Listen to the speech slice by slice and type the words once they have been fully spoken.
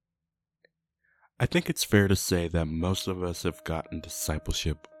I think it's fair to say that most of us have gotten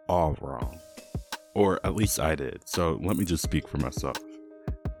discipleship all wrong. Or at least I did, so let me just speak for myself.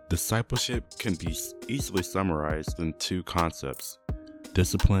 Discipleship can be easily summarized in two concepts: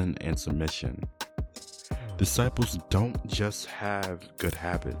 discipline and submission. Disciples don't just have good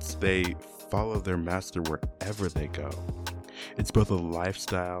habits, they follow their master wherever they go. It's both a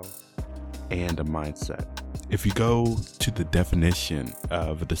lifestyle and a mindset. If you go to the definition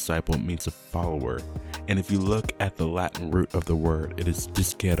of a disciple, it means a follower. And if you look at the Latin root of the word, it is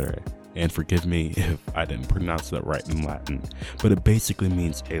discere. And forgive me if I didn't pronounce that right in Latin, but it basically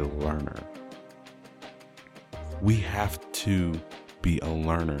means a learner. We have to be a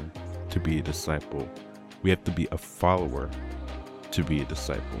learner to be a disciple. We have to be a follower to be a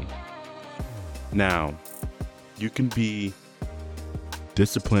disciple. Now, you can be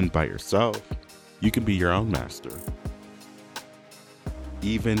disciplined by yourself. You can be your own master.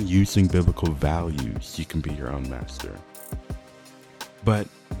 Even using biblical values, you can be your own master. But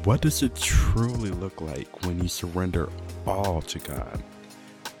what does it truly look like when you surrender all to God?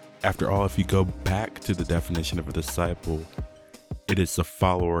 After all, if you go back to the definition of a disciple, it is a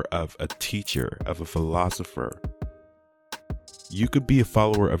follower of a teacher, of a philosopher. You could be a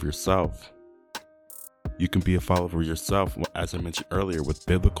follower of yourself. You can be a follower of yourself, as I mentioned earlier, with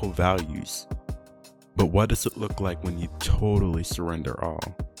biblical values. But what does it look like when you totally surrender all?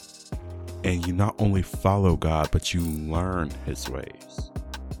 And you not only follow God, but you learn His ways.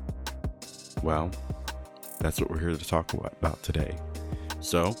 Well, that's what we're here to talk about today.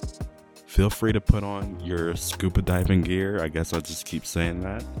 So, feel free to put on your scuba diving gear. I guess I'll just keep saying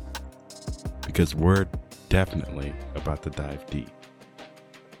that, because we're definitely about to dive deep.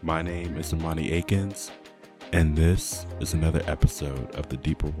 My name is Imani Akins, and this is another episode of the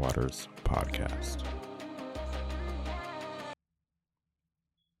Deeper Waters podcast.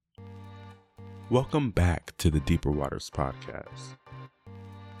 Welcome back to the Deeper Waters podcast.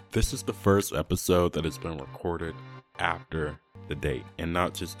 This is the first episode that has been recorded after the date, and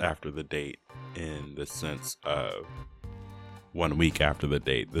not just after the date in the sense of 1 week after the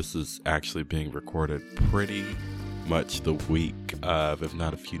date. This is actually being recorded pretty much the week of, if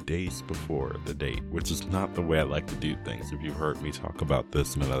not a few days before the date, which is not the way I like to do things, if you've heard me talk about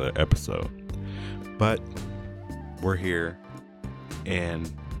this in another episode. But we're here,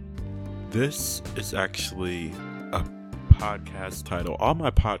 and this is actually a podcast title. All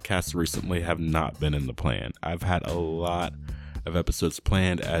my podcasts recently have not been in the plan. I've had a lot of episodes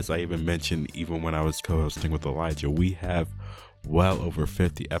planned, as I even mentioned, even when I was co-hosting with Elijah. We have well over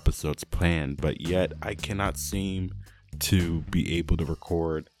 50 episodes planned, but yet I cannot seem to be able to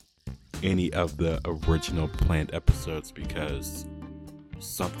record any of the original planned episodes because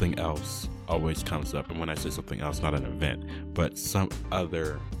something else always comes up. And when I say something else, not an event, but some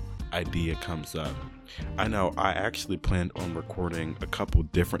other idea comes up. I know I actually planned on recording a couple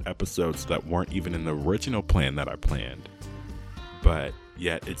different episodes that weren't even in the original plan that I planned, but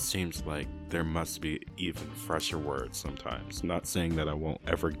yet it seems like there must be even fresher words sometimes. Not saying that I won't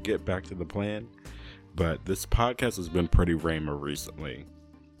ever get back to the plan, but this podcast has been pretty rhema recently.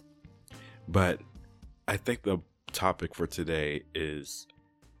 But I think the topic for today is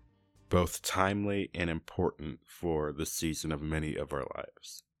both timely and important for the season of many of our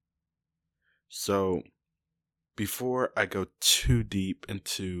lives. So, before I go too deep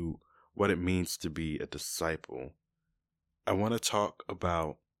into what it means to be a disciple, I want to talk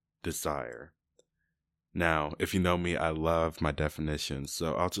about desire. Now, if you know me, I love my definitions,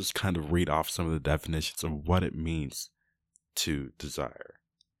 so I'll just kind of read off some of the definitions of what it means to desire.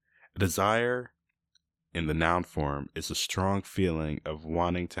 A desire, in the noun form, is a strong feeling of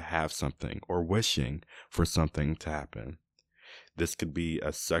wanting to have something or wishing for something to happen. This could be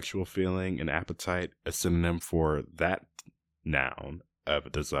a sexual feeling, an appetite. A synonym for that noun of a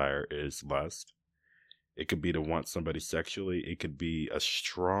desire is lust. It could be to want somebody sexually. It could be a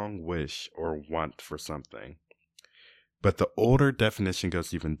strong wish or want for something. But the older definition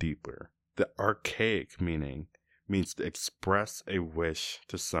goes even deeper. The archaic meaning means to express a wish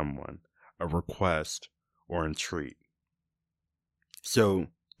to someone, a request, or entreat. So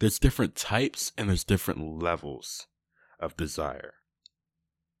there's different types and there's different levels of desire.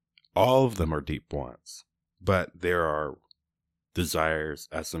 All of them are deep wants, but there are desires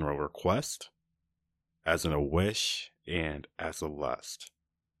as in a request, as in a wish, and as a lust.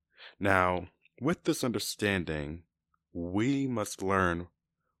 Now, with this understanding, we must learn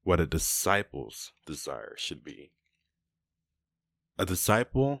what a disciple's desire should be. A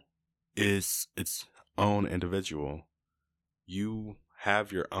disciple is its own individual. You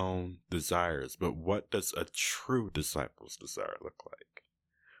have your own desires, but what does a true disciple's desire look like?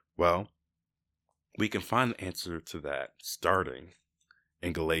 Well, We can find the answer to that starting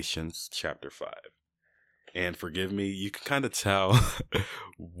in Galatians chapter 5. And forgive me, you can kind of tell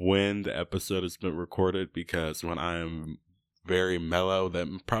when the episode has been recorded, because when I'm very mellow, that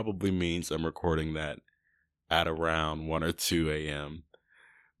probably means I'm recording that at around 1 or 2 a.m.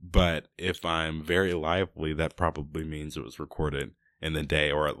 But if I'm very lively, that probably means it was recorded in the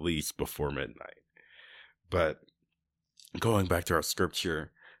day, or at least before midnight. But going back to our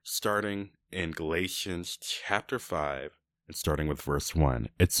scripture, starting in Galatians chapter 5, and starting with verse 1,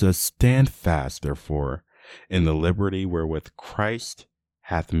 it says, "Stand fast, therefore, in the liberty wherewith Christ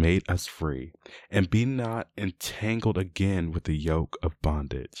hath made us free, and be not entangled again with the yoke of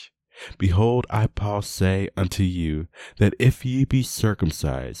bondage. Behold, I, Paul, say unto you, that if ye be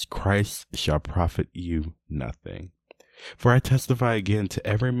circumcised, Christ shall profit you nothing. For I testify again to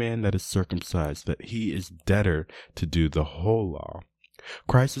every man that is circumcised, that he is debtor to do the whole law.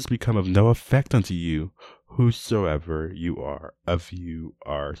 Christ is become of no effect unto you, whosoever you are, of you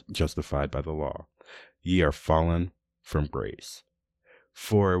are justified by the law. Ye are fallen from grace.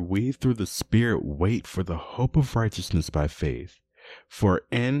 For we through the Spirit wait for the hope of righteousness by faith. For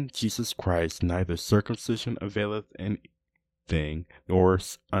in Jesus Christ neither circumcision availeth anything, nor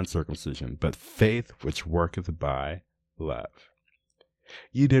uncircumcision, but faith which worketh by love.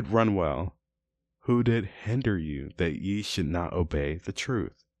 Ye did run well. Who did hinder you that ye should not obey the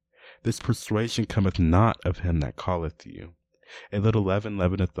truth? This persuasion cometh not of him that calleth you. A little leaven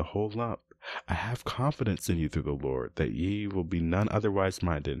leaveneth the whole lump. I have confidence in you through the Lord, that ye will be none otherwise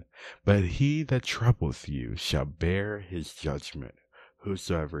minded. But he that troubleth you shall bear his judgment,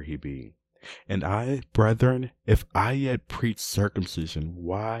 whosoever he be. And I, brethren, if I yet preach circumcision,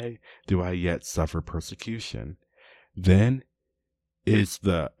 why do I yet suffer persecution? Then is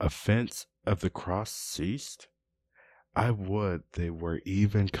the offense of the cross ceased? I would they were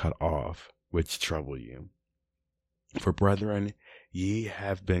even cut off, which trouble you. For brethren, ye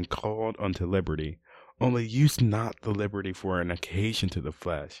have been called unto liberty, only use not the liberty for an occasion to the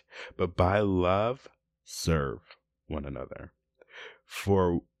flesh, but by love serve one another.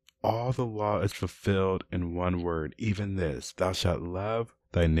 For all the law is fulfilled in one word, even this, thou shalt love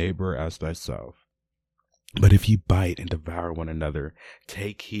thy neighbor as thyself. But if ye bite and devour one another,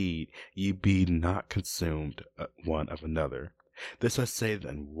 take heed ye be not consumed one of another. This I say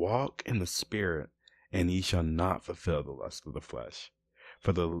then, walk in the Spirit, and ye shall not fulfill the lust of the flesh.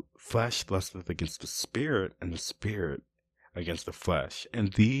 For the flesh lusteth against the Spirit, and the Spirit against the flesh.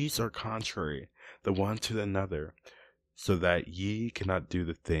 And these are contrary the one to another, so that ye cannot do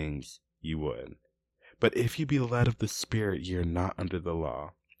the things ye would. But if ye be led of the Spirit, ye are not under the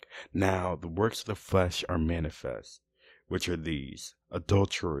law. Now the works of the flesh are manifest, which are these: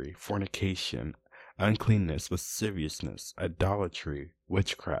 adultery, fornication, uncleanness, lasciviousness, idolatry,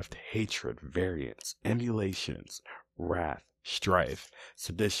 witchcraft, hatred, variance, emulations, wrath, strife,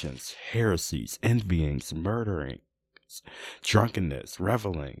 seditions, heresies, envyings, murderings, drunkenness,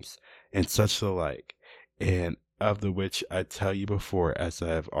 revellings, and such the like, and of the which I tell you before, as I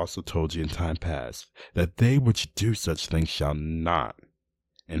have also told you in time past, that they which do such things shall not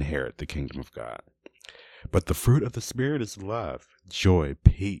inherit the kingdom of God. But the fruit of the Spirit is love, joy,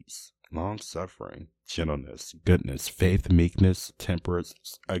 peace, long-suffering, gentleness, goodness, faith, meekness, temperance.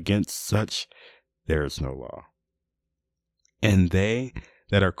 Against such there is no law. And they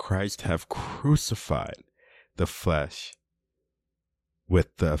that are Christ have crucified the flesh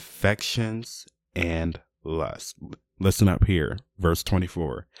with the affections and lust. Listen up here, verse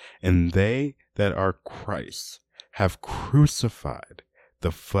 24. And they that are Christ have crucified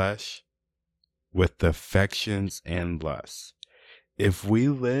the flesh with the affections and lusts. If we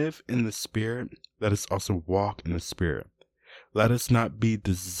live in the Spirit, let us also walk in the Spirit. Let us not be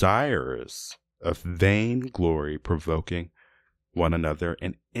desirous of vain glory, provoking one another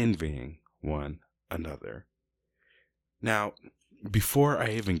and envying one another. Now, before I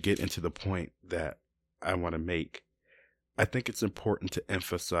even get into the point that I want to make, I think it's important to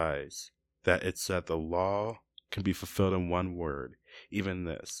emphasize that it said the law can be fulfilled in one word, even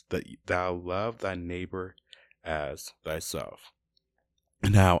this, that thou love thy neighbor as thyself.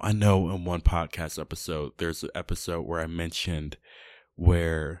 Now, I know in one podcast episode, there's an episode where I mentioned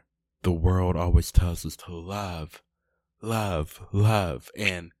where the world always tells us to love, love, love,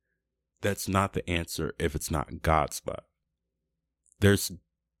 and that's not the answer if it's not God's love. There's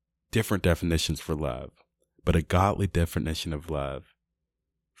different definitions for love, but a godly definition of love,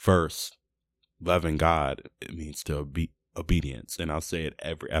 first, loving God, it means to be obedience. And I'll say it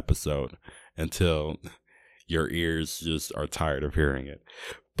every episode until your ears just are tired of hearing it.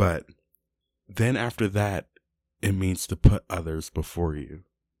 But then after that, it means to put others before you.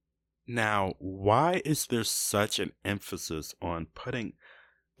 Now, why is there such an emphasis on putting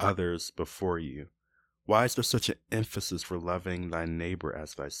others before you? Why is there such an emphasis for loving thy neighbor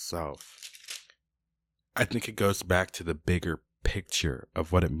as thyself? I think it goes back to the bigger picture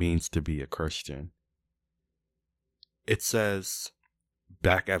of what it means to be a Christian. It says,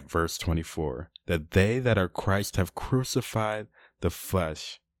 back at verse 24, that they that are Christ have crucified the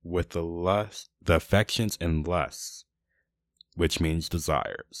flesh with the affections and lusts, which means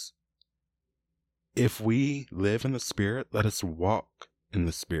desires. If we live in the Spirit, let us walk in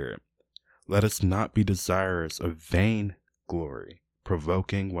the Spirit. Let us not be desirous of vain glory,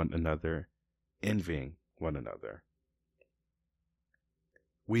 provoking one another, envying one another.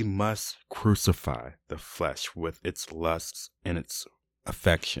 We must crucify the flesh with its lusts and its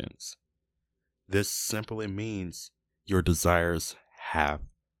affections. This simply means your desires have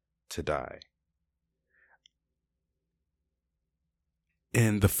to die.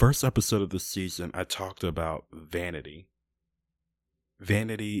 In the first episode of this season, I talked about vanity.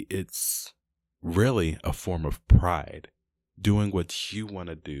 Vanity, it's really a form of pride, doing what you want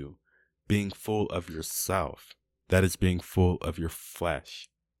to do, being full of yourself. That is being full of your flesh.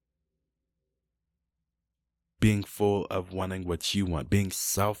 Being full of wanting what you want, being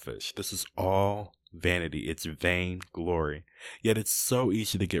selfish. This is all vanity. It's vain glory. Yet it's so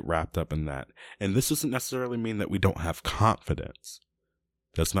easy to get wrapped up in that. And this doesn't necessarily mean that we don't have confidence.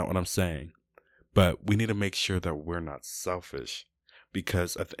 That's not what I'm saying. But we need to make sure that we're not selfish.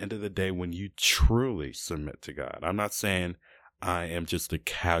 Because at the end of the day, when you truly submit to God, I'm not saying I am just a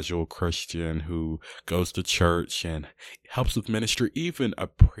casual Christian who goes to church and helps with ministry, even a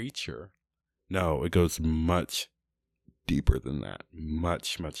preacher. No, it goes much deeper than that.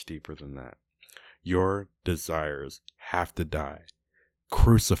 Much, much deeper than that. Your desires have to die.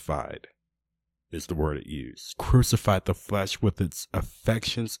 Crucified is the word it used. Crucified the flesh with its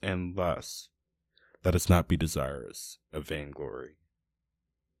affections and lusts. Let us not be desirous of vainglory.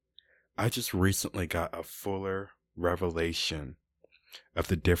 I just recently got a fuller revelation of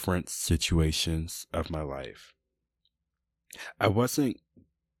the different situations of my life. I wasn't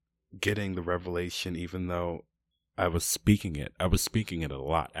getting the revelation even though I was speaking it. I was speaking it a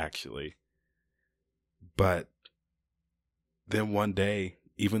lot, actually. But then one day,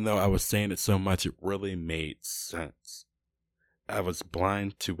 even though I was saying it so much, it really made sense. I was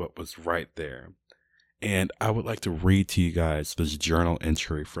blind to what was right there. And I would like to read to you guys this journal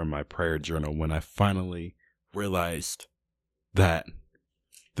entry from my prayer journal when I finally realized that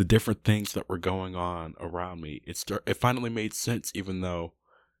the different things that were going on around me, it finally made sense, even though,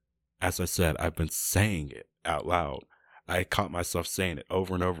 as I said, I've been saying it out loud. I caught myself saying it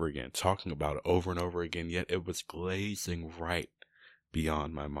over and over again, talking about it over and over again, yet it was glazing right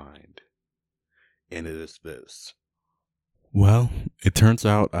beyond my mind. And it is this. Well, it turns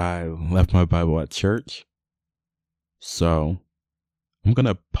out I left my Bible at church. So I'm going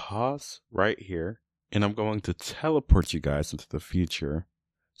to pause right here and I'm going to teleport you guys into the future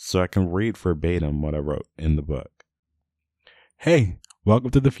so I can read verbatim what I wrote in the book. Hey,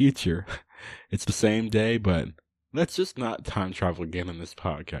 welcome to the future. It's the same day, but let's just not time travel again in this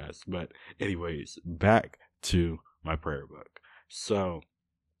podcast. But anyways, back to my prayer book. So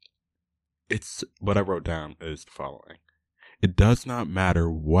it's what I wrote down is the following. It does not matter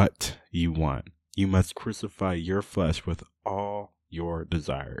what you want. You must crucify your flesh with all your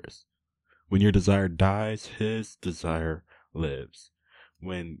desires. When your desire dies, his desire lives.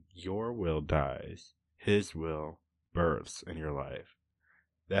 When your will dies, his will births in your life.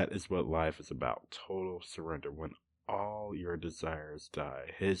 That is what life is about, total surrender. When all your desires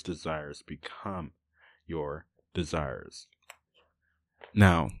die, his desires become your desires.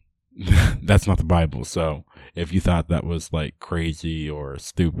 Now, that's not the Bible, so if you thought that was like crazy or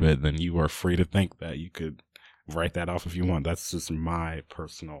stupid, then you are free to think that. You could write that off if you want. That's just my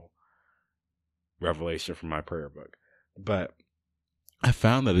personal revelation from my prayer book. But I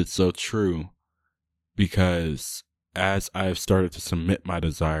found that it's so true because as I've started to submit my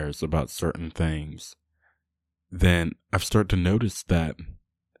desires about certain things, then I've started to notice that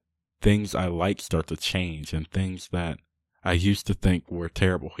things I like start to change and things that I used to think were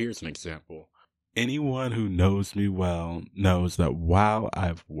terrible. Here's an example. Anyone who knows me well knows that while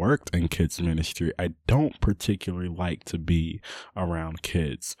I've worked in kids ministry, I don't particularly like to be around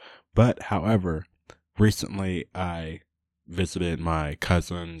kids. But however, recently I visited my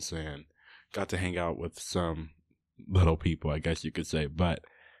cousins and got to hang out with some little people, I guess you could say. But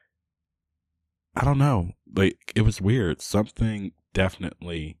I don't know, like it was weird. Something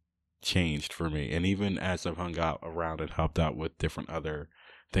definitely changed for me. And even as I've hung out around and helped out with different other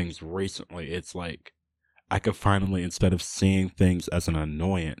things recently, it's like I could finally, instead of seeing things as an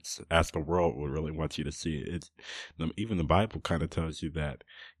annoyance, as the world would really want you to see it, even the Bible kind of tells you that,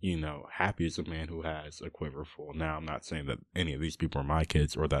 happy is a man who has a quiver full. Now, I'm not saying that any of these people are my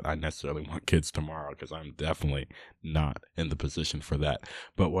kids or that I necessarily want kids tomorrow, because I'm definitely not in the position for that.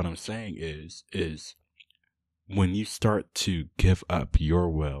 But what I'm saying is when you start to give up your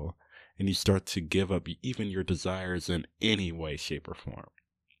will and you start to give up even your desires in any way, shape, or form,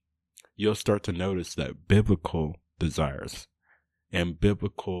 you'll start to notice that biblical desires and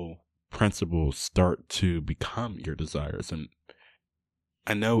biblical principles start to become your desires. And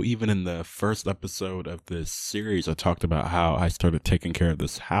I know even in the first episode of this series, I talked about how I started taking care of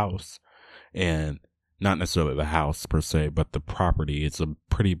this house, and not necessarily the house per se, but the property. It's a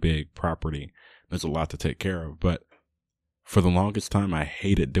pretty big property. There's a lot to take care of, but for the longest time, I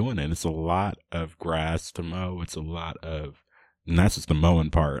hated doing it. It's a lot of grass to mow. It's a lot of, and that's just the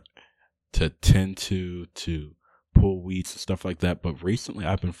mowing part, to tend to pull weeds and stuff like that. But recently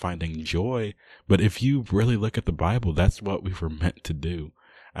I've been finding joy. But if you really look at the Bible, that's what we were meant to do.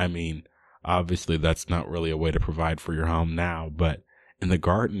 I mean, obviously that's not really a way to provide for your home now, but in the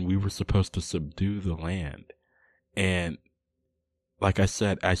garden, we were supposed to subdue the land. And like I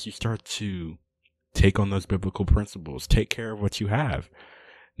said, as you start to take on those biblical principles, take care of what you have.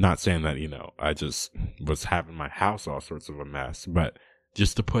 Not saying that, I just was having my house all sorts of a mess, but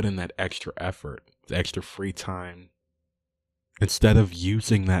just to put in that extra effort, the extra free time, instead of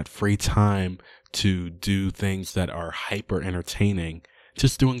using that free time to do things that are hyper entertaining,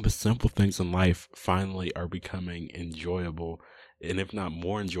 just doing the simple things in life finally are becoming enjoyable, and if not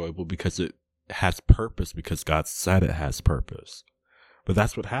more enjoyable, because it has purpose, because God said it has purpose. But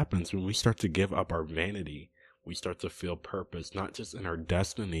that's what happens when we start to give up our vanity. We start to feel purpose, not just in our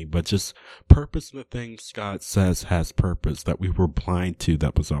destiny, but just purpose in the things God says has purpose that we were blind to,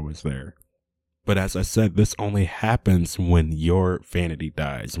 that was always there. But as I said, this only happens when your vanity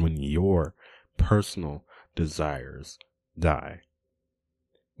dies, when your personal desires die.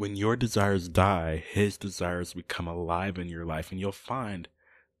 When your desires die, His desires become alive in your life, and you'll find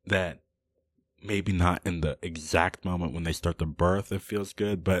that maybe not in the exact moment when they start to birth, it feels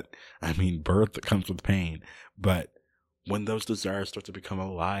good, but I mean, birth comes with pain. But when those desires start to become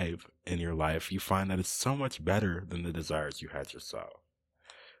alive in your life, you find that it's so much better than the desires you had yourself.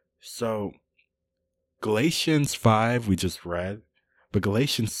 So Galatians 5, we just read, but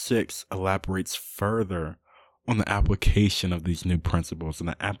Galatians 6 elaborates further on the application of these new principles and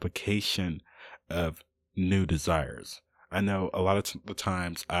the application of new desires. I know a lot of the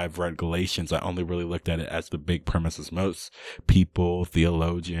times I've read Galatians, I only really looked at it as the big premises. Most people,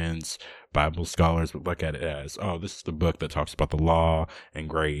 theologians, Bible scholars would look at it as, oh, this is the book that talks about the law and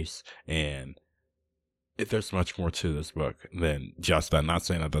grace. And there's much more to this book than just that. I'm not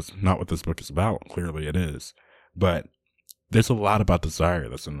saying that that's not what this book is about. Clearly it is. But there's a lot about desire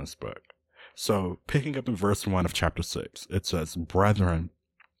that's in this book. So picking up in verse 1 of chapter 6, it says, "Brethren,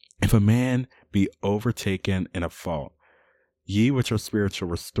 if a man be overtaken in a fault, ye which are spiritual,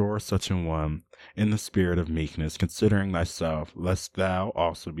 restore such an one in the spirit of meekness, considering thyself, lest thou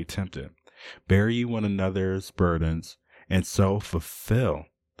also be tempted. Bear ye one another's burdens, and so fulfill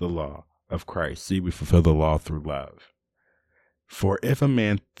the law of Christ." See, we fulfill the law through love. "For if a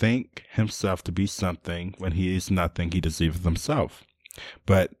man think himself to be something when he is nothing, he deceiveth himself.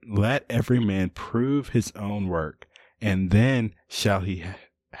 But let every man prove his own work, and then shall he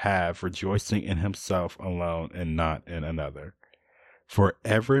have rejoicing in himself alone and not in another. For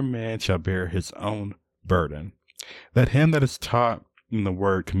every man shall bear his own burden. Let him that is taught in the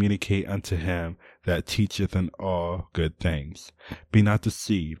word communicate unto him that teacheth in all good things. Be not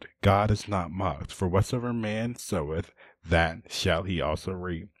deceived, God is not mocked. For whatsoever man soweth, that shall he also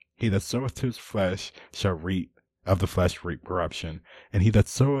reap. He that soweth to his flesh shall reap of the flesh reap corruption, and he that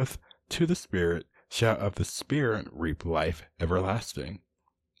soweth to the Spirit shall of the Spirit reap life everlasting.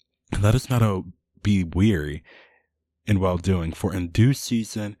 And let us not be weary in well doing, for in due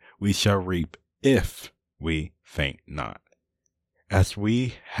season we shall reap if we faint not. As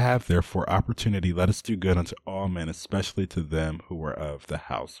we have therefore opportunity, let us do good unto all men, especially to them who are of the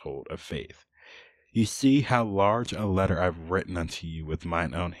household of faith. You see how large a letter I've written unto you with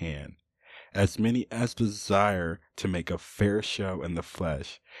mine own hand. As many as desire to make a fair show in the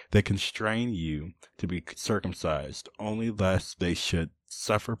flesh, they constrain you to be circumcised, only lest they should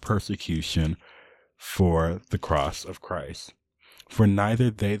suffer persecution for the cross of Christ. For neither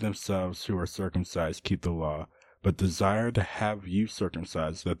they themselves who are circumcised keep the law, but desire to have you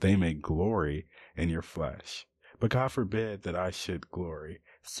circumcised, that they may glory in your flesh. But God forbid that I should glory,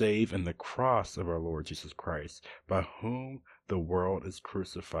 save in the cross of our Lord Jesus Christ, by whom the world is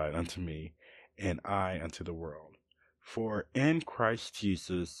crucified unto me, and I unto the world. For in Christ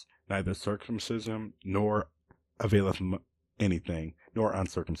Jesus neither circumcision nor availeth anything, nor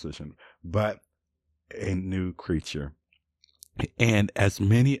uncircumcision, but a new creature. And as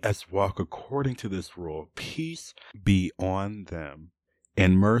many as walk according to this rule, peace be on them,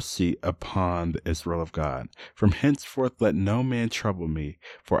 and mercy upon the Israel of God. From henceforth let no man trouble me,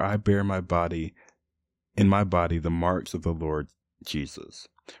 for I bear in my body the marks of the Lord Jesus.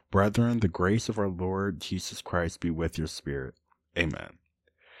 Brethren, the grace of our Lord Jesus Christ be with your spirit. Amen.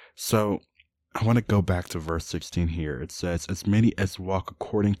 So I want to go back to verse 16 here. It says, as many as walk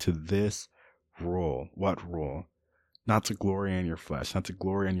according to this rule. What rule? Not to glory in your flesh, not to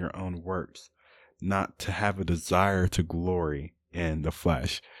glory in your own works, not to have a desire to glory in the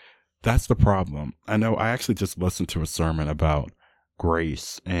flesh. That's the problem. I know I actually just listened to a sermon about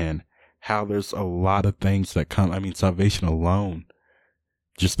grace and how there's a lot of things that come. I mean, salvation alone,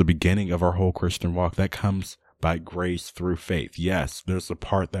 just the beginning of our whole Christian walk, that comes by grace through faith. Yes, there's a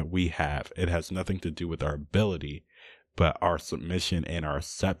part that we have. It has nothing to do with our ability, but our submission and our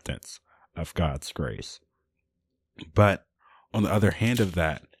acceptance of God's grace. But on the other hand of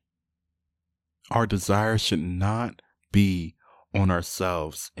that, our desire should not be on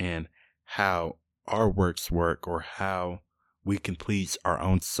ourselves and how our works work or how we can please our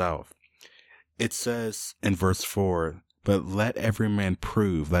own self. It says in verse 4, but let every man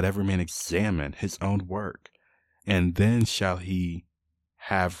prove, let every man examine his own work, and then shall he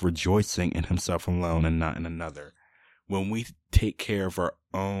have rejoicing in himself alone and not in another. When we take care of our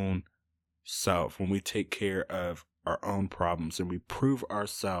own self, when we take care of our own problems and we prove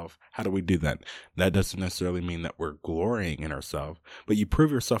ourselves, how do we do that? That doesn't necessarily mean that we're glorying in ourselves, but you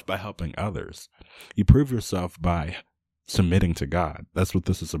prove yourself by helping others. You prove yourself by submitting to God. That's what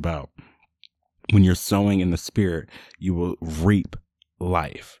this is about. When you're sowing in the Spirit, you will reap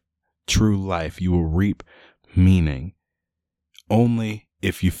life, true life. You will reap meaning only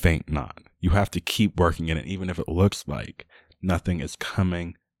if you faint not. You have to keep working in it, even if it looks like nothing is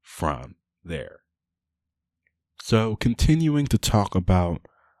coming from there. So continuing to talk about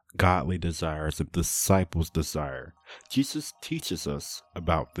godly desires, a disciple's desire, Jesus teaches us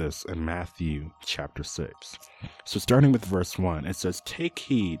about this in Matthew chapter 6. So starting with verse 1, it says, take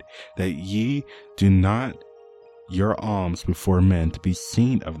heed that ye do not your alms before men to be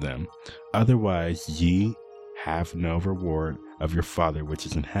seen of them, otherwise ye have no reward of your Father which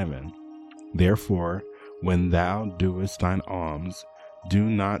is in heaven. Therefore, when thou doest thine alms, do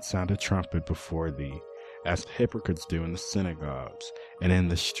not sound a trumpet before thee, as the hypocrites do in the synagogues and in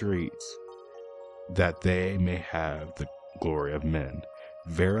the streets, that they may have the glory of men.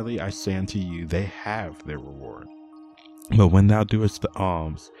 Verily I say unto you, they have their reward. But when thou doest the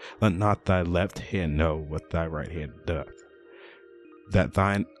alms, let not thy left hand know what thy right hand doth, that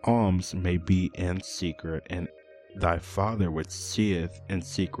thine alms may be in secret, and thy Father which seeth in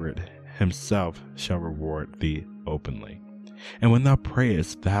secret himself shall reward thee openly. And when thou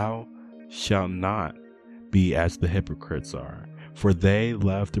prayest, thou shalt not be as the hypocrites are, for they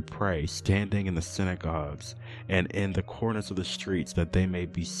love to pray, standing in the synagogues and in the corners of the streets, that they may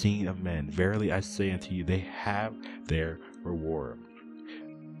be seen of men. Verily I say unto you, they have their reward.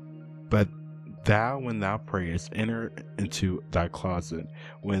 But thou, when thou prayest, enter into thy closet,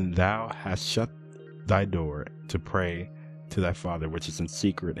 when thou hast shut thy door, to pray to thy Father which is in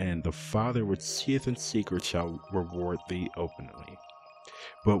secret, and the Father which seeth in secret shall reward thee openly.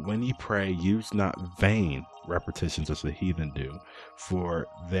 But when ye pray, use not vain repetitions as the heathen do, for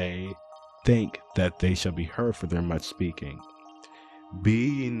they think that they shall be heard for their much speaking. Be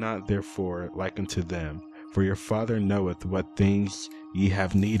ye not therefore like unto them, for your Father knoweth what things ye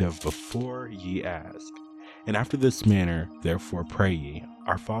have need of before ye ask. And after this manner therefore pray ye,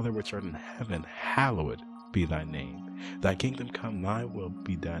 Our Father which art in heaven, hallowed be thy name. Thy kingdom come, thy will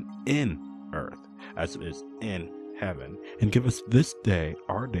be done in earth as it is in heaven. And give us this day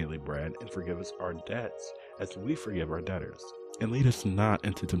our daily bread, and forgive us our debts as we forgive our debtors. And lead us not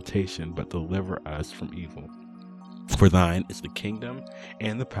into temptation, but deliver us from evil. For thine is the kingdom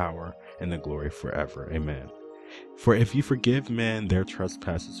and the power and the glory forever. Amen. For if you forgive men their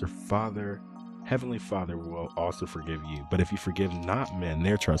trespasses, your Heavenly Father will also forgive you. But if you forgive not men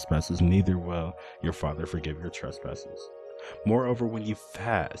their trespasses, neither will your Father forgive your trespasses. Moreover, when you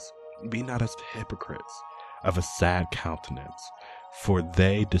fast, be not as the hypocrites, of a sad countenance, for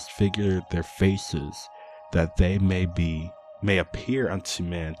they disfigure their faces, that they may appear unto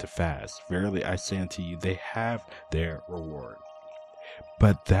men to fast. Verily I say unto you, they have their reward.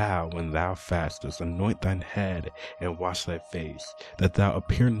 But thou, when thou fastest, anoint thine head and wash thy face, that thou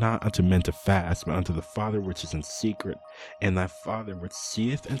appear not unto men to fast, but unto the Father which is in secret, and thy Father which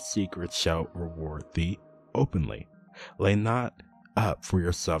seeth in secret shall reward thee openly. Lay not up for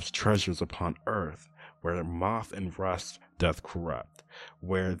yourselves treasures upon earth, where moth and rust doth corrupt,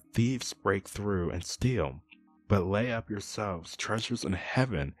 where thieves break through and steal. But lay up yourselves treasures in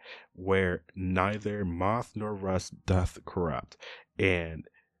heaven, where neither moth nor rust doth corrupt, and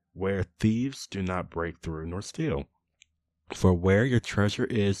where thieves do not break through nor steal. For where your treasure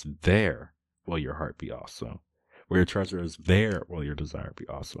is, there will your heart be also. Where your treasure is, there will your desire be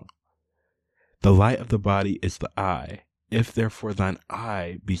also. The light of the body is the eye. If therefore thine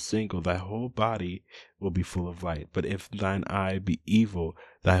eye be single, thy whole body will be full of light. But if thine eye be evil,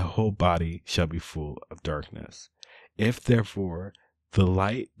 thy whole body shall be full of darkness. If therefore the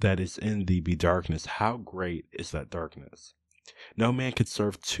light that is in thee be darkness, how great is that darkness? No man can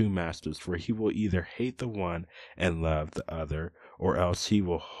serve two masters, for he will either hate the one and love the other, or else he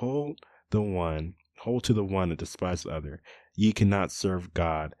will hold to the one and despise the other. Ye cannot serve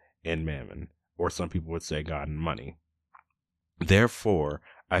God and mammon, or some people would say God and money. Therefore,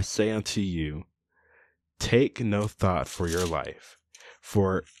 I say unto you, take no thought for your life,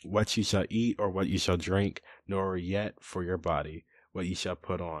 for what ye shall eat or what ye shall drink, nor yet for your body, what ye shall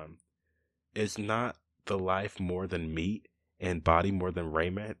put on. Is not the life more than meat, and body more than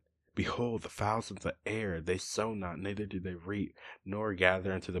raiment? Behold, the fowls of the air, they sow not, neither do they reap, nor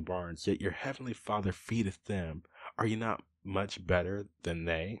gather into the barns, yet your heavenly Father feedeth them. Are ye not much better than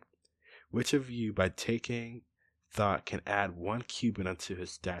they? Which of you, by taking thought, can add 1 cubit unto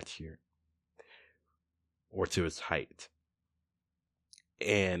his stature, or to his height?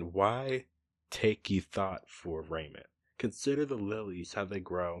 And why take ye thought for raiment? Consider the lilies, how they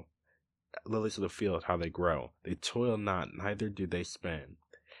grow, lilies of the field, how they grow. They toil not, neither do they spin.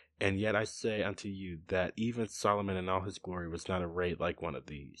 And yet I say unto you that even Solomon in all his glory was not arrayed like one of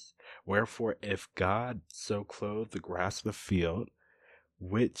these. Wherefore, if God so clothe the grass of the field,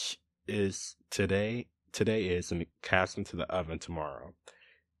 which is today is, and cast into the oven tomorrow,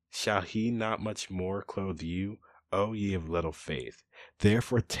 shall he not much more clothe you, O ye of little faith?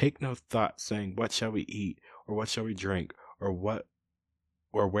 Therefore take no thought, saying, what shall we eat, or what shall we drink, or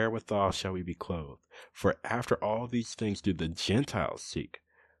wherewithal shall we be clothed? For after all these things do the Gentiles seek.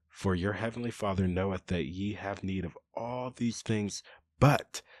 For your heavenly Father knoweth that ye have need of all these things.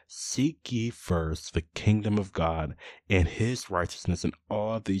 But seek ye first the kingdom of God and his righteousness, and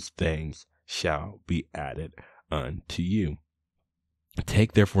all these things shall be added unto you.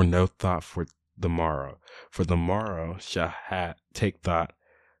 Take therefore no thought for the morrow, for the morrow shall take thought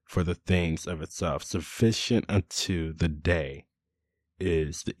for the things of itself. Sufficient unto the day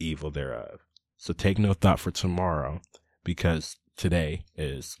is the evil thereof. So take no thought for tomorrow, because today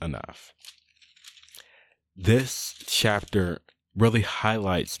is enough. This chapter really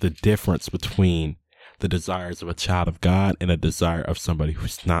highlights the difference between the desires of a child of God and a desire of somebody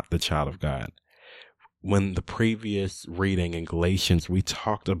who's not the child of God. When the previous reading in Galatians, we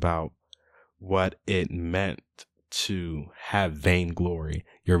talked about what it meant to have vainglory,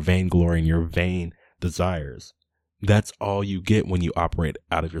 your vainglory and your vain desires. That's all you get when you operate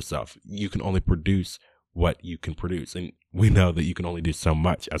out of yourself. You can only produce what you can produce. And we know that you can only do so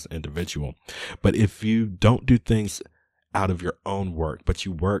much as an individual. But if you don't do things out of your own work, but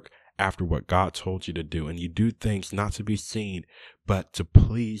you work after what God told you to do, and you do things not to be seen, but to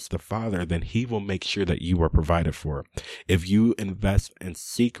please the Father, then he will make sure that you are provided for. If you invest in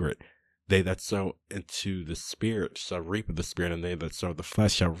secret, they that sow into the Spirit shall reap of the Spirit, and they that sow the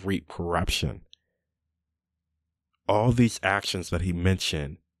flesh shall reap corruption. All these actions that he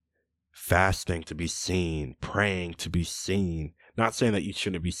mentioned, fasting to be seen, praying to be seen, not saying that you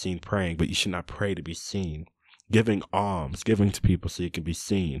shouldn't be seen praying, but you should not pray to be seen. Giving alms, giving to people so you can be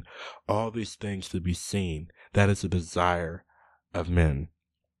seen. All these things to be seen, that is a desire of men.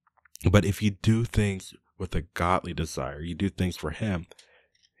 But if you do things with a godly desire, you do things for him,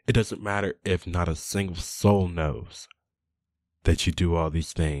 it doesn't matter if not a single soul knows that you do all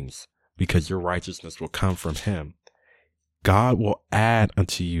these things, because your righteousness will come from him. God will add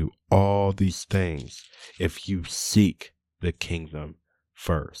unto you all these things if you seek the kingdom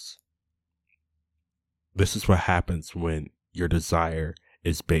first. This is what happens when your desire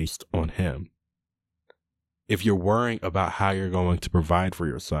is based on him. If you're worrying about how you're going to provide for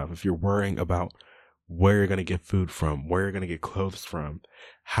yourself, if you're worrying about where you're going to get food from, where you're going to get clothes from,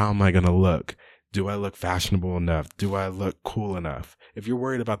 how am I going to look? Do I look fashionable enough? Do I look cool enough? If you're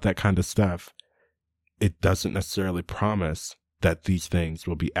worried about that kind of stuff, it doesn't necessarily promise that these things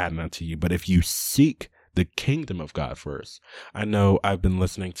will be added unto you. But if you seek the kingdom of God first. I know I've been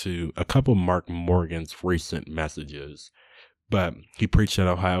listening to a couple of Mark Morgan's recent messages, but he preached at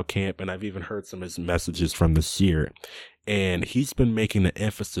Ohio Camp, and I've even heard some of his messages from this year. And he's been making the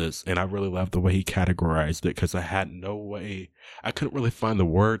emphasis, and I really love the way he categorized it, because I couldn't really find the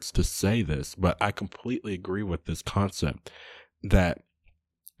words to say this, but I completely agree with this concept that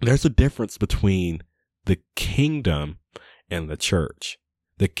there's a difference between the kingdom and the church.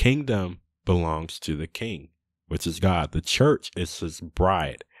 The kingdom belongs to the king, which is God. The church is his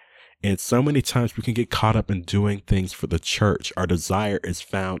bride. And so many times we can get caught up in doing things for the church. Our desire is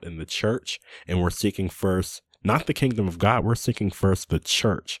found in the church, and we're seeking first, not the kingdom of God, we're seeking first the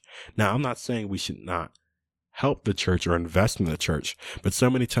church. Now, I'm not saying we should not help the church or invest in the church, but so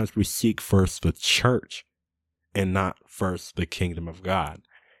many times we seek first the church and not first the kingdom of God.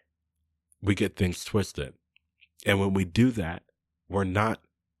 We get things twisted. And when we do that, we're not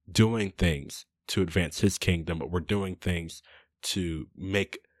doing things to advance his kingdom, but we're doing things to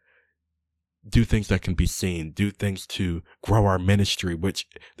do things that can be seen, do things to grow our ministry, which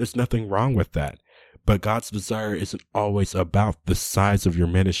there's nothing wrong with that. But God's desire isn't always about the size of your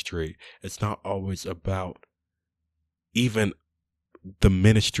ministry. It's not always about even the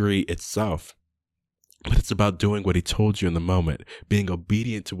ministry itself, but it's about doing what he told you in the moment, being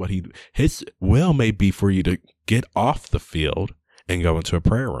obedient to what his will may be for you to get off the field and go into a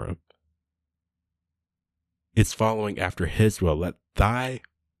prayer room. It's following after his will. Let thy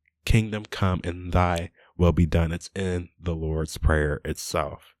kingdom come and thy will be done. It's in the Lord's Prayer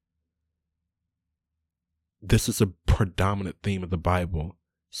itself. This is a predominant theme of the Bible.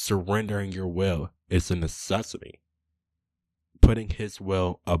 Surrendering your will is a necessity. Putting his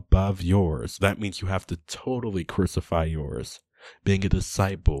will above yours. That means you have to totally crucify yours. Being a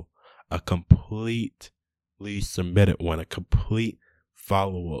disciple, a completely submitted one, a complete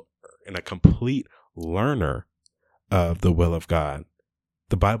follower, and a complete learner of the will of God.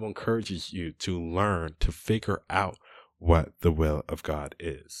 The Bible encourages you to learn, to figure out what the will of God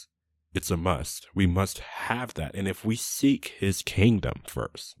is. It's a must. We must have that. And if we seek his kingdom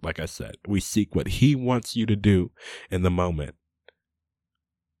first, like I said, we seek what he wants you to do in the moment,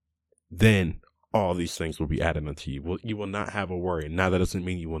 then all these things will be added unto you. You will not have a worry. Now, that doesn't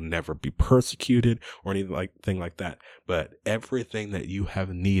mean you will never be persecuted or anything like that, but everything that you have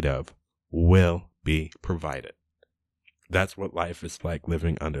need of will be provided. That's what life is like,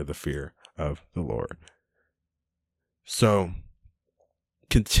 living under the fear of the Lord. So,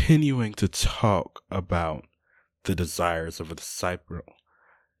 continuing to talk about the desires of a disciple,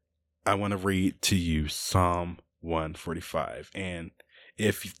 I want to read to you Psalm 145. And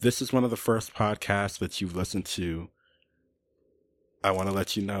if this is one of the first podcasts that you've listened to, I want to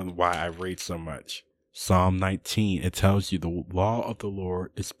let you know why I read so much. Psalm 19, it tells you the law of the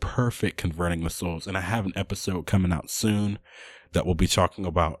Lord is perfect, converting the souls. And I have an episode coming out soon that will be talking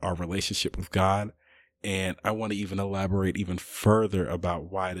about our relationship with God. And I want to even elaborate even further about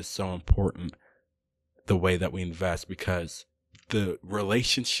why it is so important, the way that we invest, because the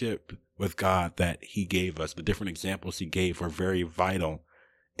relationship with God that he gave us, the different examples he gave, were very vital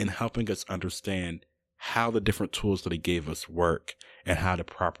in helping us understand how the different tools that he gave us work and how to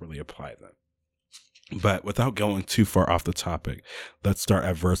properly apply them. But without going too far off the topic, let's start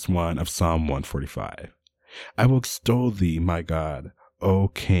at verse 1 of Psalm 145. I will extol thee, my God, O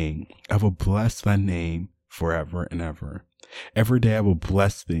King. I will bless thy name forever and ever. Every day I will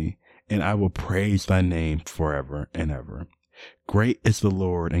bless thee, and I will praise thy name forever and ever. Great is the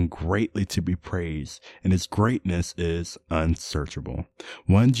Lord, and greatly to be praised, and his greatness is unsearchable.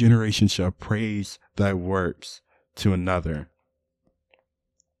 One generation shall praise thy works to another,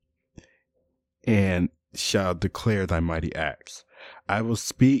 and shall declare thy mighty acts. I will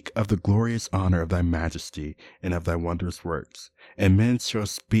speak of the glorious honor of thy majesty and of thy wondrous works, and men shall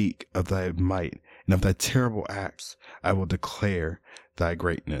speak of thy might and of thy terrible acts. I will declare thy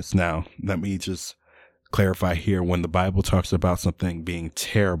greatness. Now, let me just clarify here. When the Bible talks about something being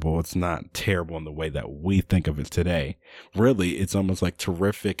terrible, it's not terrible in the way that we think of it today. Really, it's almost like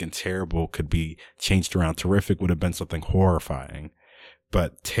terrific and terrible could be changed around. Terrific would have been something horrifying,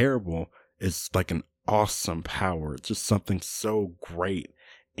 but terrible is like an awesome power, just something so great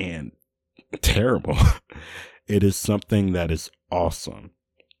and terrible. It is something that is awesome.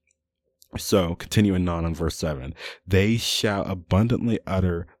 So, continuing on in verse 7, they shall abundantly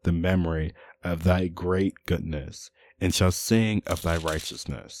utter the memory of thy great goodness, and shall sing of thy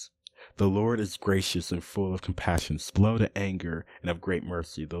righteousness. The Lord is gracious and full of compassion, slow to anger, and of great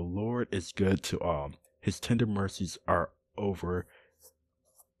mercy. The Lord is good to all. His tender mercies are over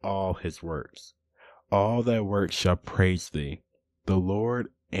all his works. All thy works shall praise thee. The Lord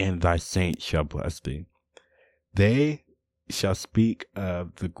and thy saints shall bless thee. They shall speak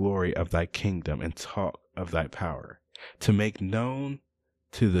of the glory of thy kingdom and talk of thy power, to make known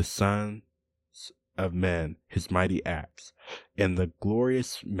to the sons of men his mighty acts and the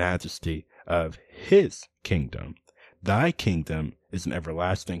glorious majesty of his kingdom. Thy kingdom is an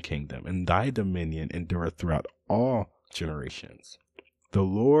everlasting kingdom, and thy dominion endureth throughout all generations. The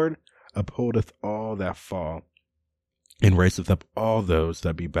Lord upholdeth all that fall, and raiseth up all those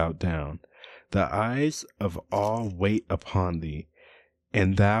that be bowed down. The eyes of all wait upon thee,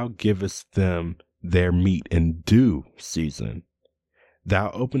 and thou givest them their meat in due season.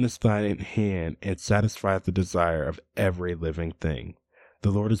 Thou openest thine hand and satisfiest the desire of every living thing.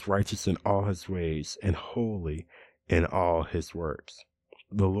 The Lord is righteous in all his ways and holy in all his works.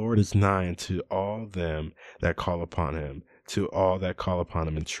 The Lord is nigh unto all them that call upon him, to all that call upon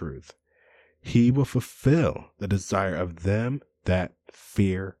him in truth. He will fulfill the desire of them that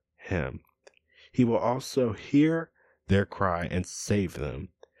fear him. He will also hear their cry and save them.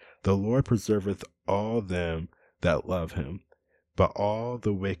 The Lord preserveth all them that love him, but all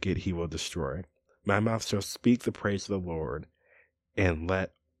the wicked he will destroy. My mouth shall speak the praise of the Lord, and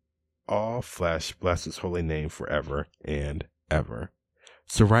let all flesh bless his holy name forever and ever.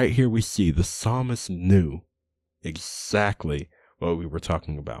 So right here we see the psalmist knew exactly what we were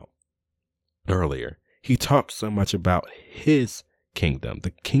talking about earlier. He talked so much about his kingdom,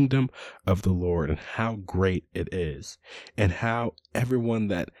 the kingdom of the Lord, and how great it is, and how everyone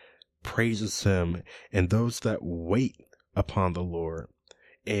that praises him and those that wait upon the Lord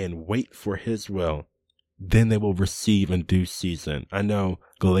and wait for his will, then they will receive in due season. I know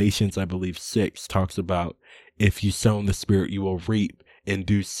Galatians, I believe 6 talks about if you sow in the Spirit, you will reap in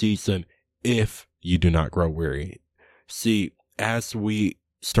due season if you do not grow weary. See, as we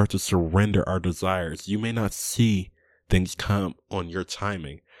start to surrender our desires, you may not see things come on your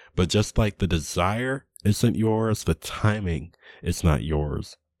timing, but just like the desire isn't yours, the timing is not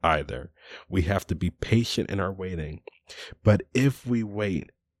yours either. We have to be patient in our waiting. But if we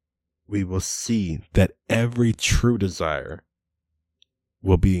wait, we will see that every true desire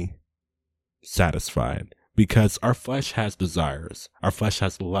will be satisfied, because our flesh has desires. Our flesh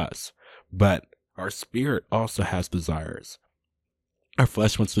has lusts, but our spirit also has desires. Our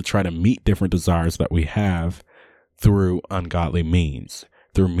flesh wants to try to meet different desires that we have through ungodly means,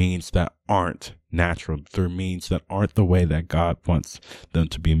 through means that aren't natural, through means that aren't the way that God wants them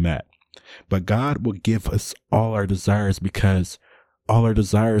to be met. But God will give us all our desires, because all our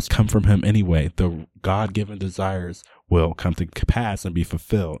desires come from him anyway. The God-given desires will come to pass and be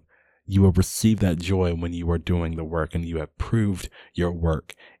fulfilled. You will receive that joy when you are doing the work and you have proved your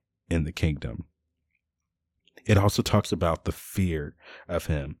work in the kingdom. It also talks about the fear of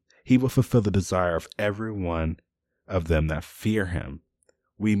him. He will fulfill the desire of every one of them that fear him.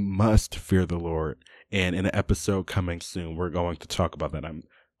 We must fear the Lord. And in an episode coming soon, we're going to talk about that. I'm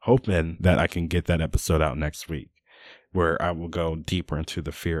hoping that I can get that episode out next week, where I will go deeper into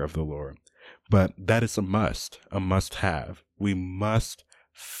the fear of the Lord. But that is a must have. We must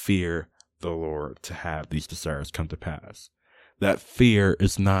fear the Lord to have these desires come to pass. That fear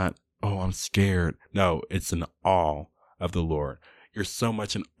is not, oh, I'm scared. No, it's an awe of the Lord. You're so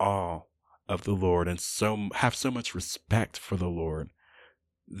much in awe of the Lord and have so much respect for the Lord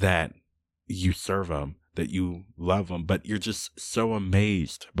that you serve him, that you love him, but you're just so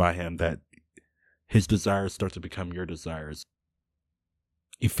amazed by him that his desires start to become your desires.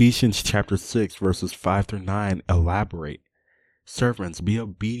 Ephesians chapter 6 verses 5-9 elaborate. Servants, be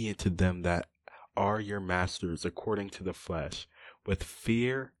obedient to them that are your masters according to the flesh, with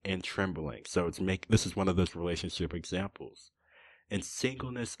fear and trembling. So this is one of those relationship examples. And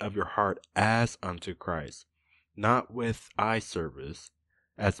singleness of your heart as unto Christ, not with eye service,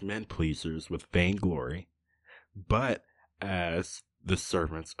 as men pleasers with vainglory, but as the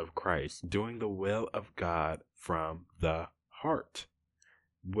servants of Christ, doing the will of God from the heart,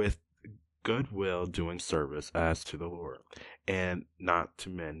 with good will doing service as to the Lord, and not to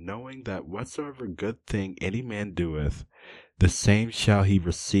men, knowing that whatsoever good thing any man doeth, the same shall he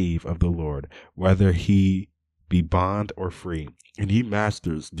receive of the Lord, whether he be bond or free. And ye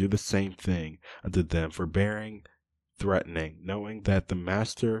masters, do the same thing unto them, forbearing, threatening, knowing that the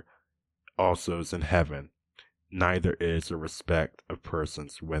master also is in heaven, neither is a respect of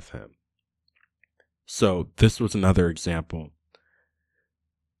persons with him. So this was another example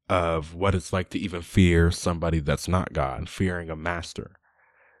of what it's like to even fear somebody that's not God, fearing a master.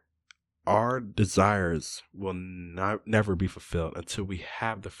 Our desires will never be fulfilled until we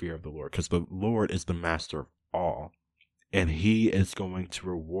have the fear of the Lord, because the Lord is the master of all, and he is going to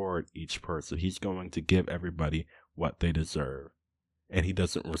reward each person. He's going to give everybody what they deserve. and he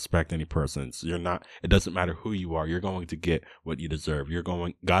doesn't respect any persons. It doesn't matter who you are. You're going to get what you deserve.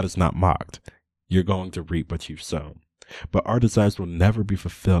 God is not mocked. You're going to reap what you've sown. But our desires will never be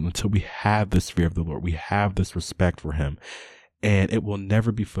fulfilled until we have this fear of the Lord. We have this respect for him, and it will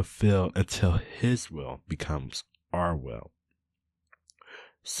never be fulfilled until his will becomes our will.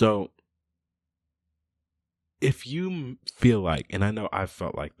 So if you feel like, and I know I've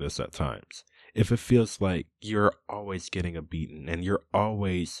felt like this at times, if it feels like you're always getting a beating and you're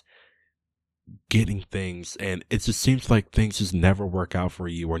always getting things and it just seems like things just never work out for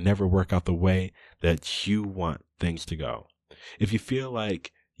you or never work out the way that you want things to go. If you feel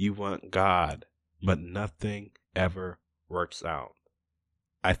like you want God, but nothing ever works out,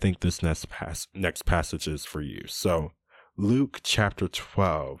 I think this next passage is for you. So Luke chapter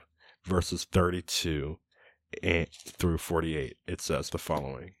 12, verses 32 through 48, it says the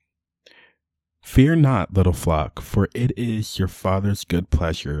following. Fear not, little flock, for it is your Father's good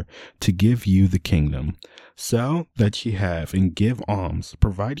pleasure to give you the kingdom. Sell that ye have, and give alms.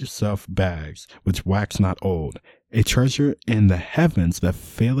 Provide yourself bags which wax not old, a treasure in the heavens that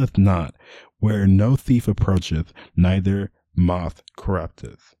faileth not, where no thief approacheth, neither moth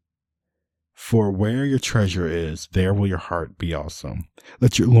corrupteth. For where your treasure is, there will your heart be also.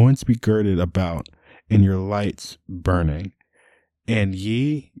 Let your loins be girded about, and your lights burning. And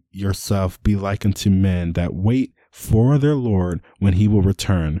ye yourself be like unto men that wait for their Lord when he will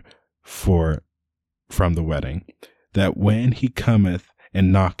return from the wedding, that when he cometh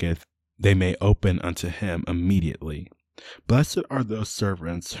and knocketh, they may open unto him immediately. Blessed are those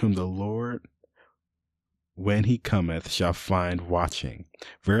servants whom the Lord, when he cometh, shall find watching.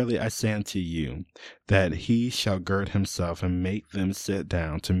 Verily I say unto you, that he shall gird himself and make them sit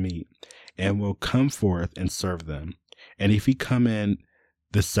down to meat, and will come forth and serve them. And if he come in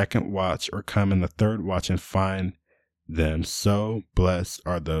the second watch or come in the third watch and find them, so blessed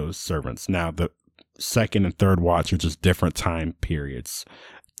are those servants. Now, the second and third watch are just different time periods.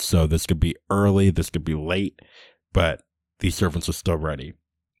 So this could be early, this could be late, but these servants are still ready.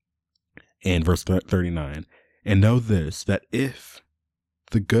 In verse 39, and know this, that if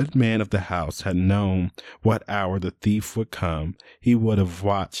the good man of the house had known what hour the thief would come, he would have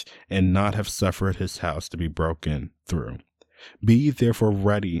watched and not have suffered his house to be broken through. Be ye therefore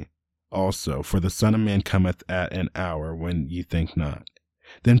ready also, for the Son of Man cometh at an hour when ye think not.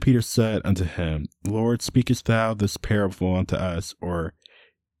 Then Peter said unto him, Lord, speakest thou this parable unto us, or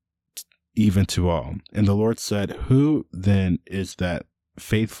even to all? And the Lord said, Who then is that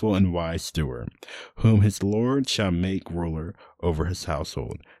faithful and wise steward, whom his Lord shall make ruler over his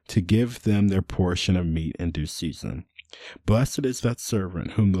household, to give them their portion of meat in due season? Blessed is that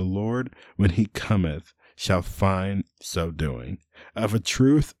servant whom the Lord, when he cometh, shall find so doing. Of a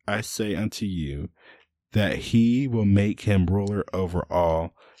truth I say unto you, that he will make him ruler over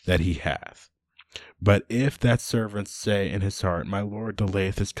all that he hath. But if that servant say in his heart, My Lord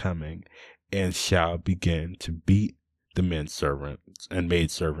delayeth his coming, and shall begin to beat the men servants and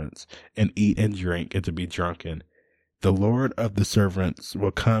maidservants, and eat and drink, and to be drunken, the Lord of the servants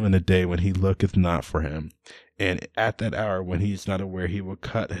will come in a day when he looketh not for him, and at that hour when he is not aware, he will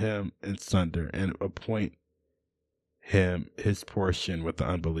cut him in sunder, and appoint him his portion with the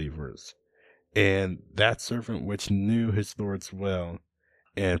unbelievers. And that servant which knew his Lord's will,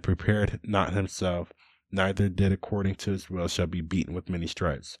 and prepared not himself, neither did according to his will, shall be beaten with many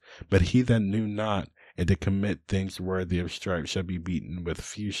stripes. But he that knew not, and did commit things worthy of stripes, shall be beaten with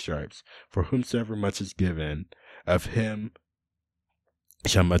few stripes. For whomsoever much is given, of him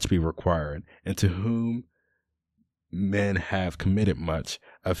shall much be required. And to whom men have committed much,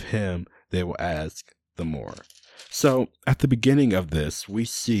 of him they will ask the more. So at the beginning of this, we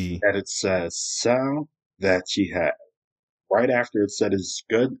see that it says, Sell that ye have. Right after it said, It's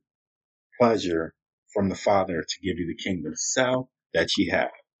good pleasure from the Father to give you the kingdom. Sell that ye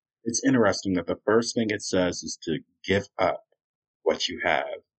have. It's interesting that the first thing it says is to give up what you have.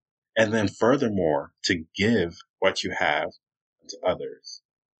 And then furthermore, to give what you have to others.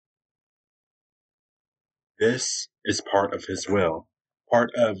 This is part of his will.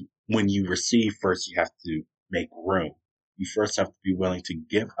 Part of when you receive, first you have to make room. You first have to be willing to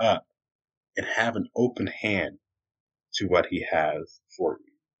give up and have an open hand to what he has for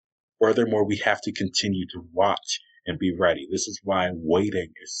you. Furthermore, we have to continue to watch and be ready. This is why waiting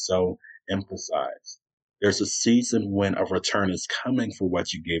is so emphasized. There's a season when a return is coming for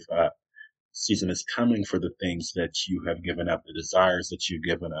what you gave up. Season is coming for the things that you have given up, the desires that you've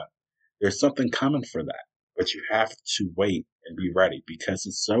given up. There's something coming for that, but you have to wait and be ready, because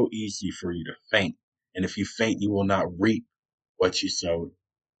it's so easy for you to faint. And if you faint, you will not reap what you sowed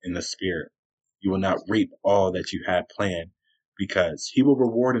in the spirit. You will not reap all that you had planned, because he will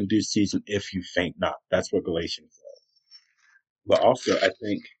reward in due season if you faint not. That's what Galatians says. But also, I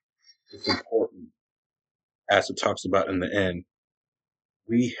think it's important, as it talks about in the end,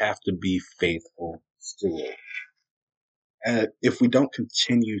 we have to be faithful stewards. And if we don't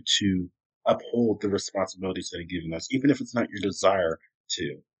continue to uphold the responsibilities that are given us, even if it's not your desire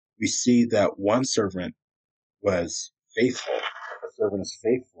to, we see that one servant was faithful. If a servant is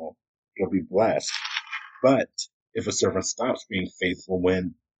faithful, he'll be blessed. But if a servant stops being faithful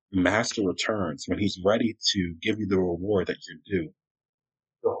when the master returns, when he's ready to give you the reward that you're due,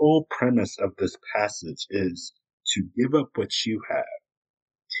 the whole premise of this passage is to give up what you have,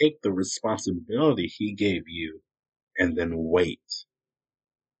 take the responsibility he gave you, and then wait.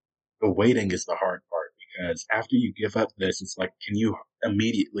 The waiting is the hard part, because after you give up this, it's like, can you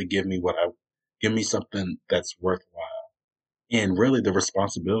immediately give me something that's worthwhile? And really the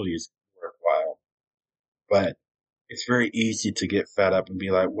responsibility is worthwhile. But it's very easy to get fed up and be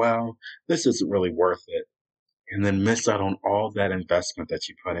like, well, this isn't really worth it. And then miss out on all that investment that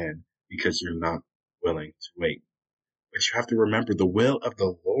you put in because you're not willing to wait. But you have to remember, the will of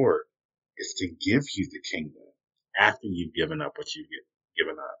the Lord is to give you the kingdom after you've given up what you've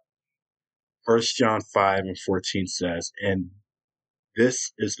given up. 1 John 5:14 says, and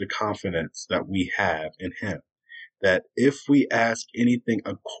this is the confidence that we have in him, that if we ask anything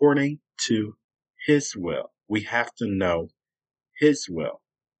according to his will, we have to know his will.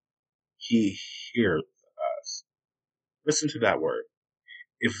 He hears us. Listen to that word.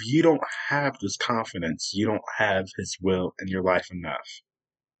 If you don't have this confidence, you don't have his will in your life enough.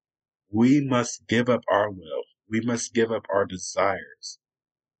 We must give up our will. We must give up our desires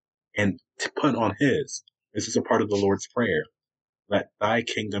and to put on his. This is a part of the Lord's Prayer. Let thy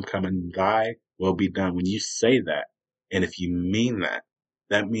kingdom come and thy will be done. When you say that, and if you mean that,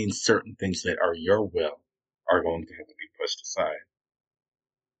 that means certain things that are your will are going to have to be pushed aside.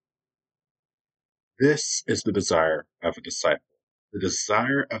 This is the desire of a disciple. The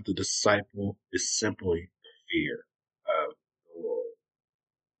desire of the disciple is simply the fear of the Lord.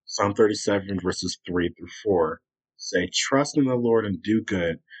 Psalm 37 verses 3-4 say, trust in the Lord and do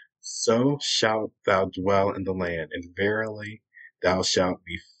good, so shalt thou dwell in the land, and verily thou shalt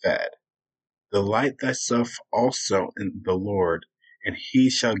be fed. Delight thyself also in the Lord, and he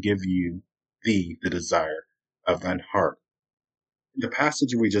shall give thee the desire of thine heart. The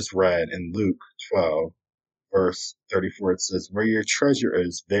passage we just read in Luke 12, verse 34, it says, where your treasure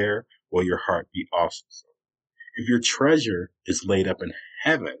is, there will your heart be also. If your treasure is laid up in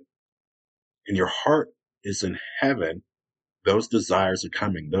heaven, and your heart is in heaven, those desires are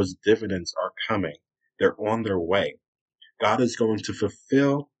coming. Those dividends are coming. They're on their way. God is going to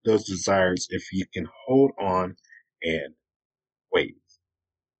fulfill those desires if you can hold on and wait.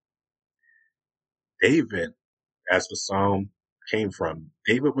 David, as the psalm came from,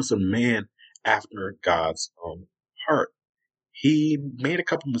 David was a man after God's own heart. He made a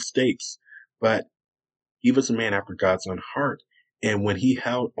couple mistakes, but he was a man after God's own heart. And when he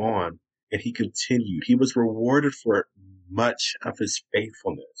held on and he continued, he was rewarded for much of his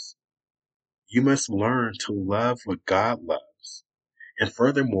faithfulness. You must learn to love what God loves. And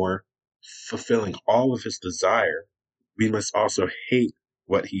furthermore, fulfilling all of his desire, we must also hate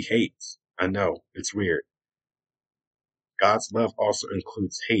what he hates. I know, it's weird. God's love also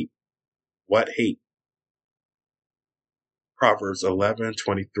includes hate. What hate? Proverbs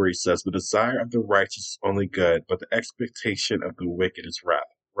 11:23 says, the desire of the righteous is only good, but the expectation of the wicked is wrath.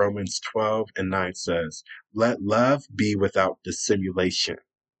 Romans 12:9 says, let love be without dissimulation.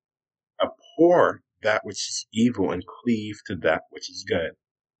 Abhor that which is evil and cleave to that which is good.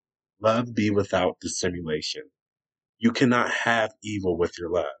 Love be without dissimulation. You cannot have evil with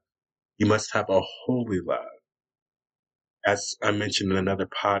your love. You must have a holy love. As I mentioned in another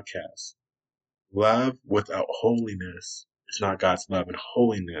podcast, love without holiness is not God's love, and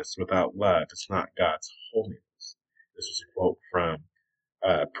holiness without love is not God's holiness. This is a quote from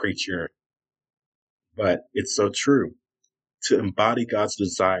a preacher, but it's so true. To embody God's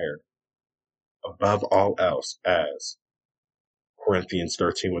desire above all else, as Corinthians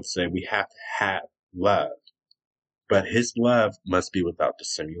 13 would say, we have to have love, but his love must be without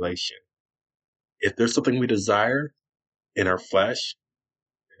dissimulation. If there's something we desire in our flesh,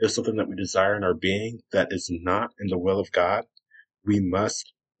 if there's something that we desire in our being that is not in the will of God, we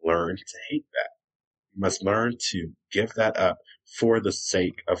must learn to hate that. We must learn to give that up for the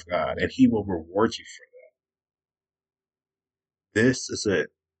sake of God, and he will reward you for that. This is it.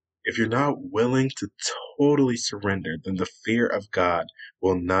 If you're not willing to totally surrender, then the fear of God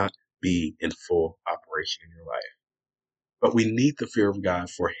will not be in full operation in your life. But we need the fear of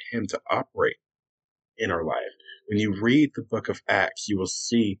God for him to operate in our life. When you read the book of Acts, you will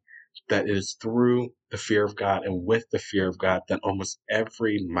see that it is through the fear of God and with the fear of God that almost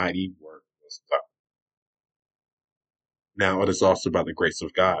every mighty work was done. Now, it is also by the grace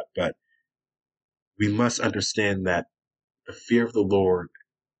of God, but we must understand that the fear of the Lord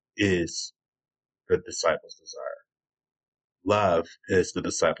is the disciples' desire. Love is the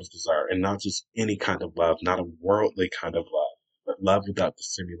disciples' desire, and not just any kind of love, not a worldly kind of love, but love without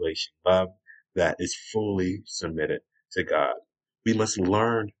dissimulation, love that is fully submitted to God. We must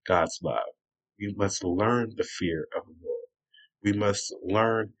learn God's love. We must learn the fear of the Lord. We must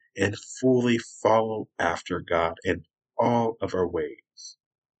learn and fully follow after God in all of our ways.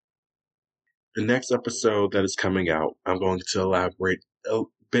 The next episode that is coming out, I'm going to elaborate a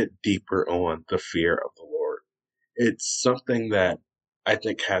bit deeper on the fear of the Lord. It's something that I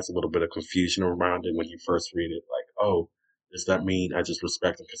think has a little bit of confusion around it when you first read it. Like, oh, does that mean I just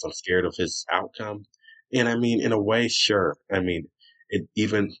respect him because I'm scared of his outcome? And I mean, in a way, sure. I mean,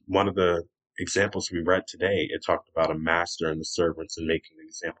 even one of the examples we read today, it talked about a master and the servants and making an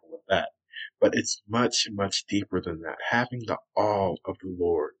example of that. But it's much, much deeper than that. Having the awe of the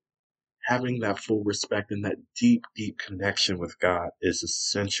Lord, having that full respect and that deep, deep connection with God is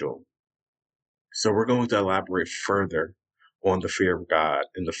essential. So we're going to elaborate further on the fear of God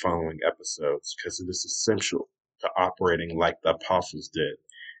in the following episodes because it is essential to operating like the apostles did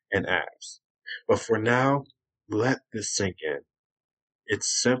in Acts. But for now, let this sink in.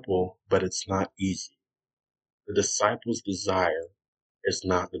 It's simple, but it's not easy. The disciples' desire is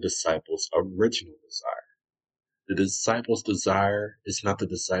not the disciples' original desire. The disciples' desire is not the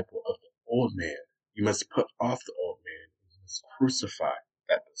disciple of the old man. You must put off the old man. You must crucify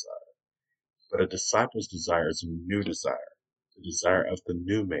that desire. But a disciple's desire is a new desire, the desire of the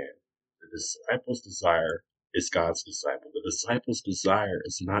new man. The disciple's desire is God's disciple. The disciple's desire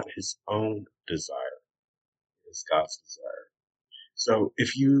is not his own desire. It is God's desire. So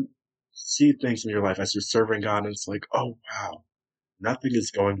if you see things in your life as you're serving God and it's like, oh, wow, nothing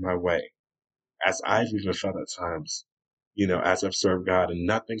is going my way. As I've even felt at times, as I've served God and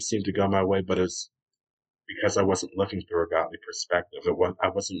nothing seemed to go my way, but it's because I wasn't looking through a godly perspective. I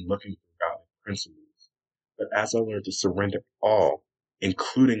wasn't looking through godly principles. But as I learned to surrender all,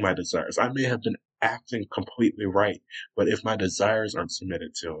 including my desires, I may have been acting completely right, but if my desires aren't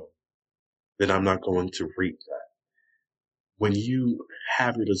submitted to him, then I'm not going to reap that. When you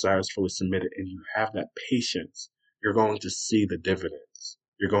have your desires fully submitted and you have that patience, you're going to see the dividends.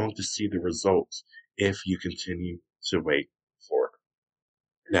 You're going to see the results if you continue to wait for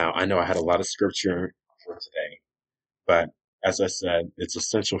it. Now, I know I had a lot of scripture for today, but as I said, it's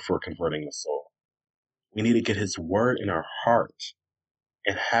essential for converting the soul. We need to get his word in our heart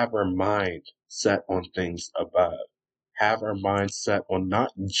and have our mind set on things above. Have our mind set on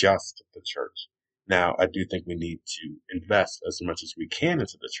not just the church. Now, I do think we need to invest as much as we can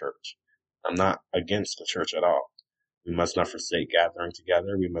into the church. I'm not against the church at all. We must not forsake gathering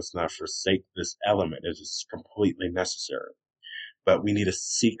together. We must not forsake this element. It is completely necessary. But we need to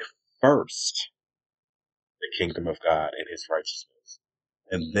seek first the kingdom of God and his righteousness.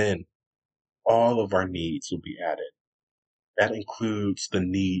 And then all of our needs will be added. That includes the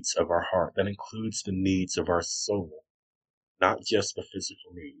needs of our heart. That includes the needs of our soul, not just the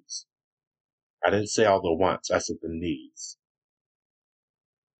physical needs. I didn't say all the wants, I said the needs.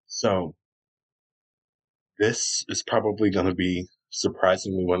 So this is probably going to be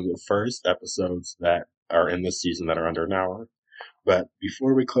surprisingly one of the first episodes that are in this season that are under an hour. But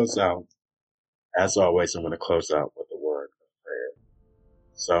before we close out, as always, I'm going to close out with a word of prayer.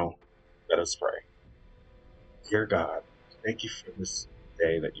 So let us pray. Dear God, thank you for this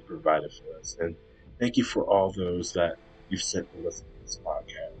day that you provided for us. And thank you for all those that you've sent to listen to this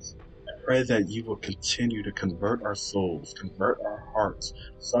podcast. I pray that you will continue to convert our souls, convert our hearts,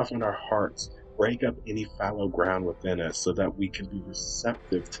 soften our hearts, break up any fallow ground within us so that we can be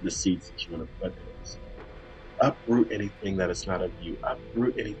receptive to the seeds that you want to put in us. Uproot anything that is not of you.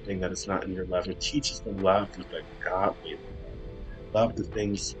 Uproot anything that is not in your love. And teach us to love with a godly love. Love the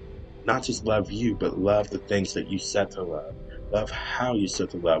things, not just love you, but love the things that you said to love. Love how you said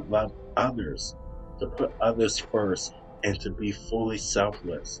to love. Love others. To put others first and to be fully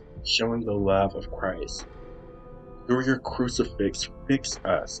selfless. Showing the love of Christ. Through your crucifix, fix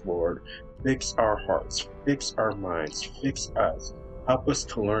us, Lord. Fix our hearts. Fix our minds. Fix us. Help us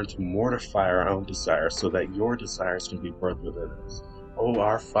to learn to mortify our own desires so that your desires can be birthed within us. O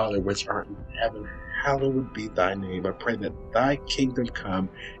our Father, which art in heaven, hallowed be thy name. I pray that thy kingdom come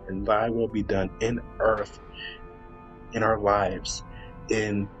and thy will be done in earth, in our lives,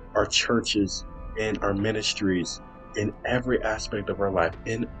 in our churches, in our ministries, in every aspect of our life,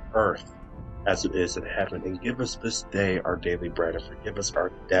 in earth, as it is in heaven. And give us this day our daily bread, and forgive us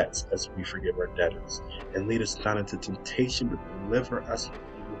our debts as we forgive our debtors. And lead us not into temptation, but deliver us from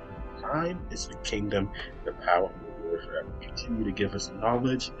evil. For thine is the kingdom, the power, and the glory forever. Continue to give us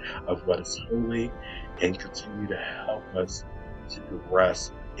knowledge of what is holy, and continue to help us to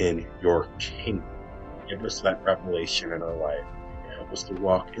progress in your kingdom. Give us that revelation in our life, and help us to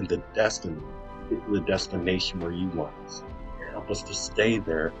walk in the destiny, get to the destination where you want us. And help us to stay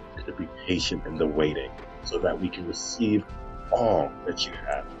there and to be patient in the waiting, so that we can receive all that you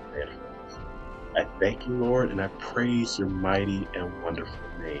have planned for us. I thank you, Lord, and I praise your mighty and wonderful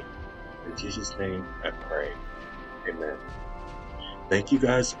name. In Jesus' name I pray. Amen. Thank you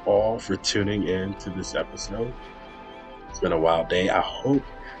guys all for tuning in to this episode. It's been a wild day. I hope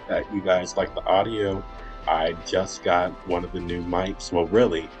that you guys like the audio. I just got one of the new mics. Well,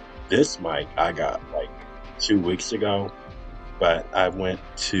 really, this mic I got like 2 weeks ago, but I went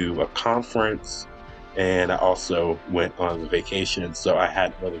to a conference and I also went on vacation, so I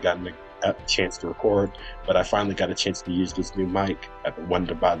hadn't really gotten a chance to record, but I finally got a chance to use this new mic. I've been wanting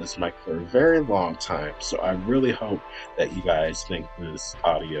to buy this mic for a very long time, so I really hope that you guys think this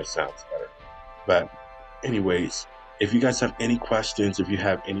audio sounds better. But anyways, if you guys have any questions, if you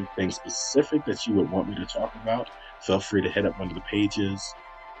have anything specific that you would want me to talk about, feel free to hit up one of the pages.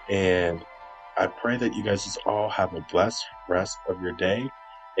 And I pray that you guys just all have a blessed rest of your day.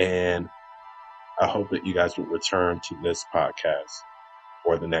 And I hope that you guys will return to this podcast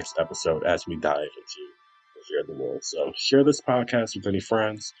for the next episode as we dive into the fear of the Lord. So share this podcast with any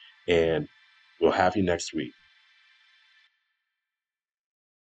friends, and we'll have you next week.